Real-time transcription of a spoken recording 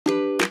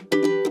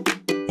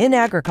In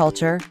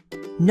agriculture,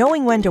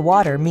 knowing when to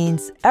water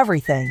means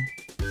everything.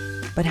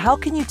 But how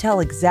can you tell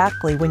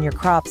exactly when your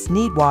crops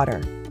need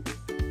water?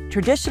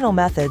 Traditional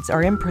methods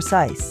are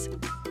imprecise.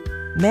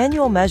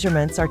 Manual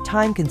measurements are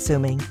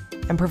time-consuming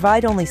and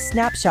provide only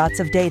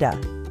snapshots of data.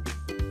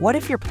 What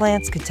if your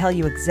plants could tell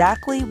you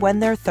exactly when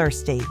they're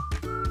thirsty?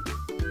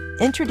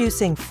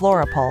 Introducing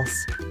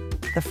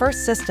FloraPulse, the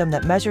first system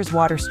that measures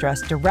water stress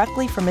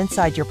directly from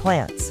inside your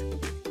plants,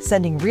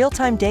 sending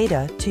real-time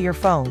data to your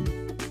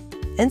phone.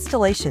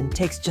 Installation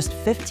takes just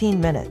 15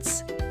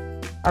 minutes.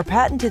 Our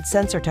patented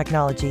sensor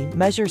technology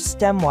measures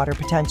stem water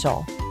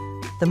potential,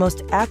 the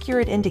most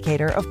accurate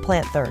indicator of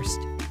plant thirst.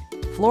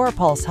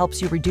 FloraPulse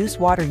helps you reduce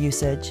water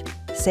usage,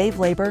 save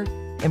labor,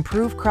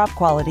 improve crop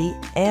quality,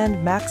 and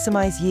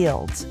maximize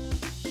yields,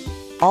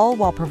 all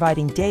while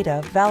providing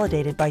data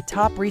validated by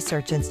top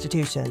research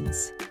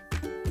institutions.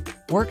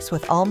 Works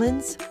with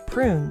almonds,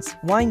 prunes,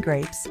 wine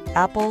grapes,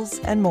 apples,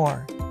 and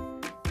more.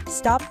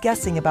 Stop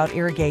guessing about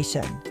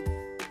irrigation.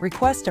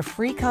 Request a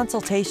free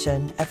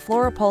consultation at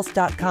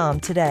FloraPulse.com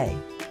today.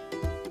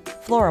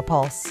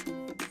 FloraPulse.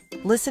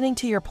 Listening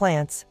to your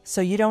plants so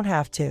you don't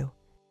have to.